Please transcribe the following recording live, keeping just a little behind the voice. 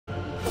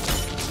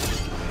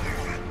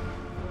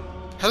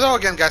Hello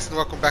again guys and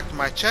welcome back to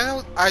my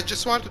channel. I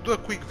just wanted to do a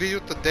quick video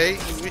today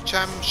in which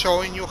I'm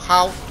showing you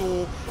how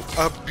to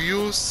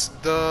abuse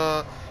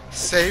the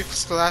safe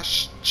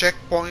slash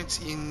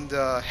checkpoints in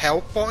the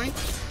Hellpoint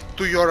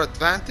to your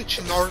advantage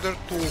in order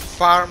to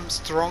farm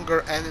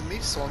stronger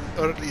enemies on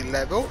early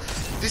level.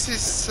 This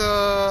is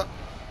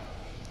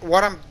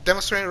what I'm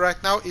demonstrating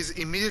right now is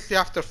immediately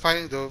after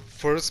fighting the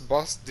first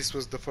boss. This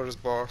was the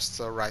first boss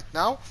right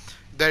now.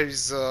 There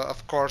is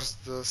of course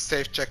the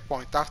safe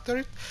checkpoint after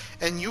it,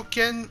 and you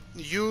can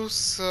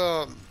use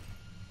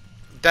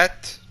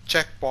that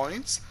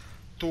checkpoints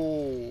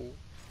to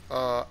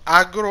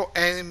aggro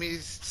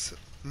enemies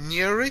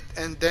near it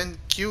and then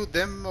kill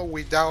them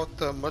without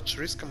much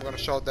risk. I'm gonna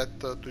show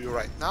that to you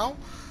right now.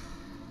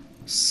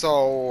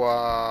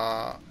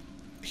 So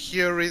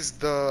here is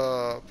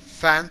the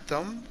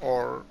Phantom,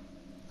 or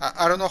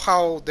I don't know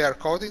how they are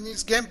called in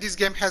this game. This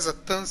game has a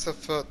tons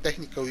of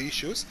technical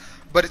issues,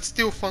 but it's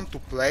still fun to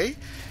play.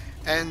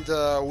 And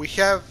we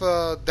have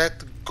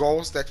that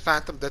ghost, that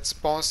Phantom that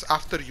spawns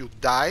after you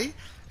die,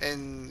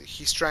 and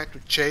he's trying to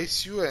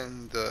chase you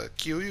and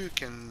kill you. You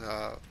can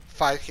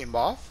fight him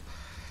off.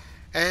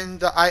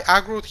 And I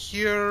aggroed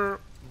here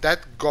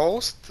that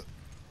ghost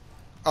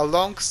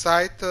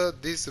alongside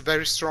this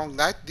very strong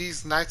knight.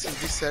 These knights in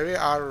this area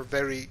are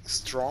very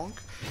strong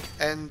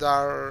and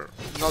are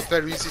not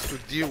very easy to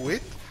deal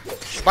with.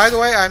 By the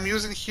way, I'm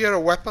using here a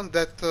weapon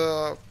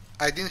that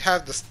I didn't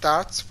have the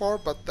starts for,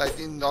 but I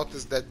didn't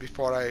notice that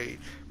before I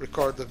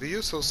record the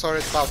video, so sorry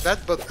about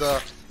that, but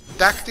the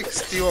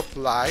tactics still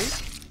apply.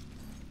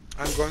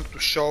 I'm going to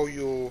show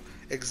you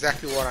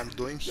exactly what I'm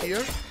doing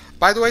here.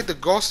 By the way, the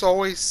ghost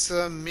always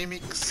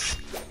mimics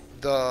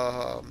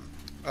the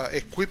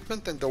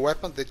equipment and the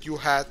weapon that you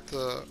had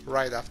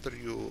right after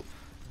you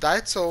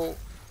died. So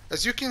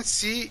as you can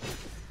see,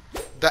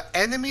 the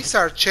enemies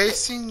are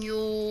chasing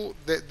you.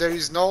 There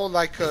is no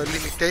like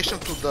limitation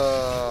to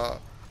the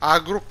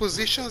aggro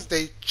positions.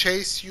 They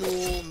chase you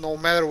no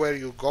matter where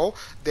you go.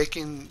 They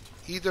can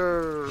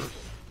either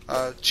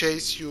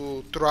chase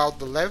you throughout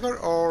the level,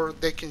 or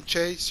they can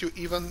chase you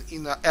even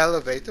in an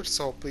elevator,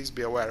 so please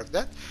be aware of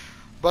that.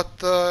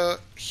 But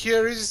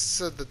here is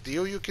the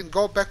deal. You can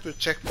go back to the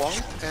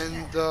checkpoint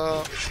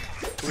and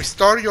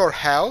restore your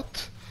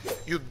health.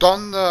 You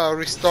don't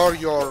restore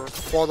your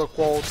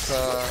quote-unquote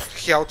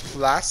health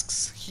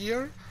flasks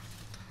here,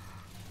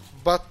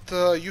 but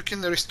you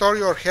can restore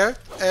your health,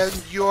 and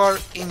you are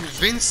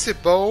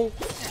invincible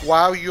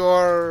while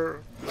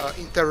you're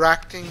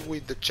interacting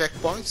with the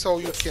checkpoint. So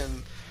you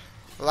can,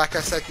 like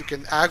I said, you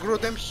can aggro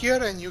them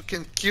here and you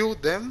can kill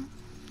them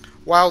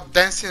while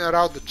dancing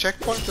around the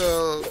checkpoint,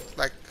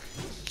 like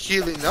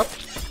healing up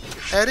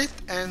at it,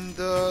 and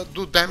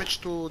do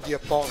damage to the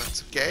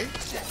opponents, okay?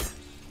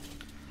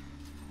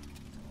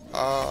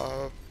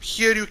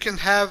 Here you can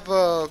have,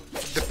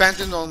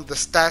 depending on the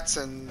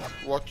stats and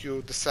what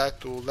you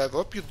decide to level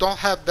up, you don't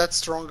have that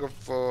strong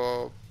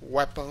of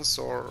weapons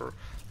or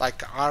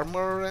like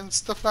armor and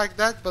stuff like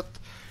that, but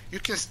you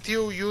can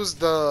still use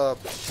the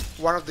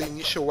one of the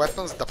initial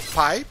weapons, the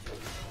pipe,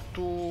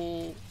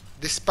 to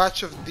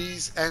dispatch of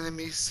these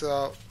enemies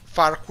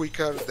far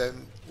quicker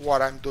than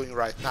what I'm doing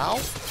right now.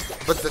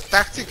 But the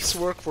tactics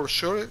work for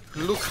sure.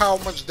 Look how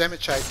much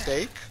damage I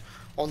take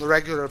on a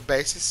regular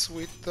basis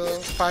with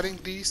fighting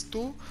these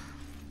two.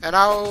 And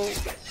I'll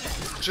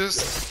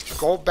just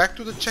go back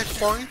to the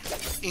checkpoint,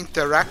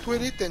 interact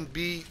with it, and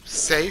be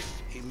safe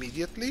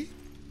immediately.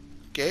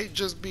 Okay,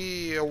 just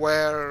be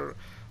aware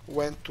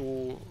when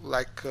to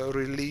like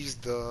release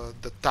the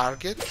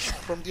target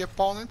from the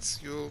opponents.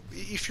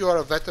 If you are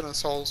a veteran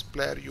Souls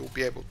player, you'll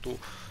be able to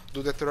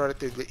do that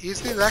relatively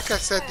easily. Like I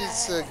said,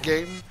 this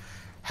game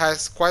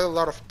has quite a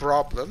lot of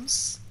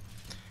problems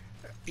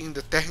in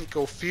the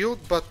technical field,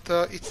 but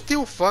it's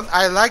still fun.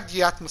 I like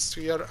the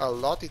atmosphere a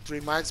lot. It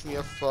reminds me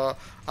of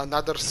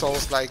another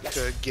Souls-like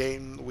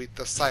game with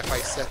sci-fi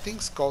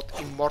settings called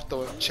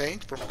Immortal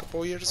Unchained from a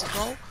couple years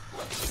ago.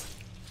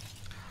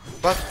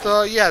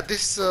 But yeah,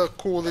 this is a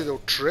cool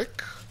little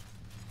trick,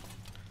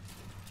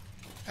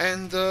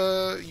 and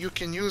you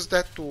can use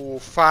that to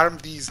farm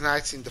these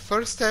knights in the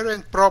first area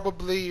and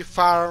probably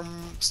farm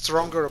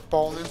stronger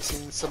opponents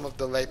in some of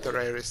the later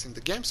areas in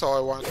the game. So I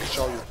wanted to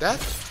show you that.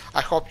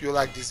 I hope you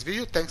like this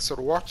video. Thanks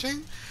for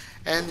watching,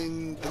 and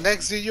in the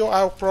next video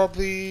I'll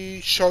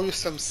probably show you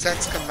some set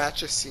scam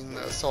matches in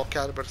Soul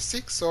Calibur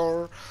 6,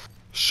 or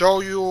show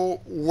you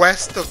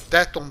West of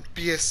Death on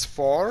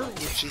PS4,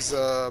 which is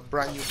a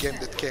brand new game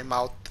that came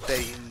out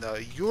today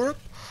in Europe.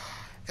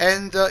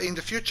 And in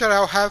the future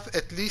I'll have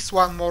at least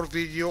one more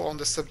video on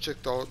the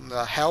subject on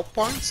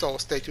Hellpoint, so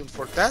stay tuned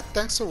for that.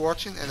 Thanks for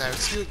watching, and I'll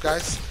see you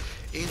guys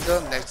in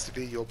the next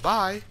video.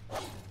 Bye!